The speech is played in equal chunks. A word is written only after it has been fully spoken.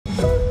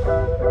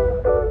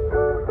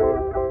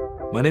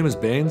My name is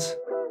Baines.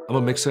 I'm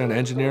a mixer and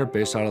engineer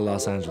based out of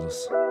Los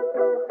Angeles.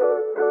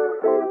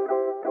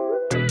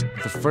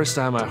 The first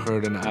time I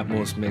heard an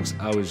Atmos mix,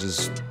 I was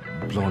just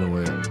blown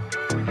away.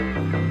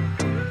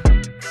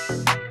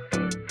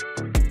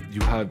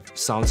 You have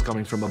sounds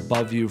coming from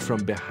above you,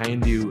 from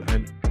behind you,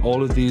 and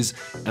all of these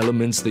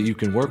elements that you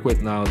can work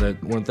with now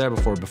that weren't there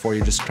before. Before,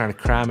 you're just trying to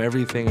cram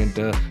everything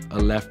into a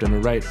left and a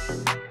right.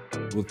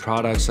 With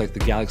products like the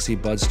Galaxy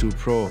Buds2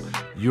 Pro,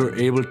 you're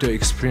able to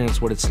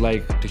experience what it's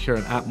like to hear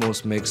an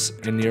Atmos mix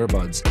in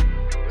earbuds.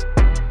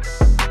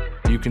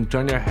 You can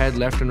turn your head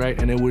left and right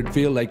and it would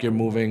feel like you're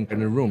moving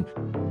in a room.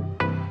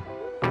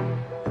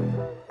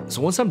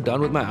 So once I'm done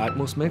with my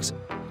Atmos mix,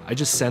 I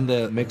just send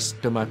the mix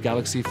to my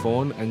Galaxy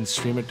phone and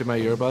stream it to my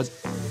earbuds.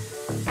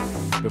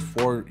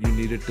 Before you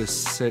needed to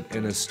sit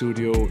in a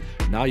studio,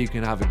 now you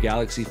can have a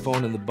Galaxy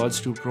phone and the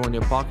Buds2 Pro in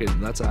your pocket.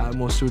 And that's an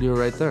Atmos studio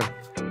right there.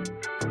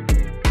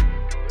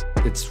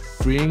 It's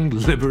freeing,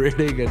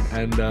 liberating,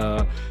 and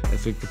I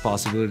think the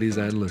possibilities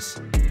are endless.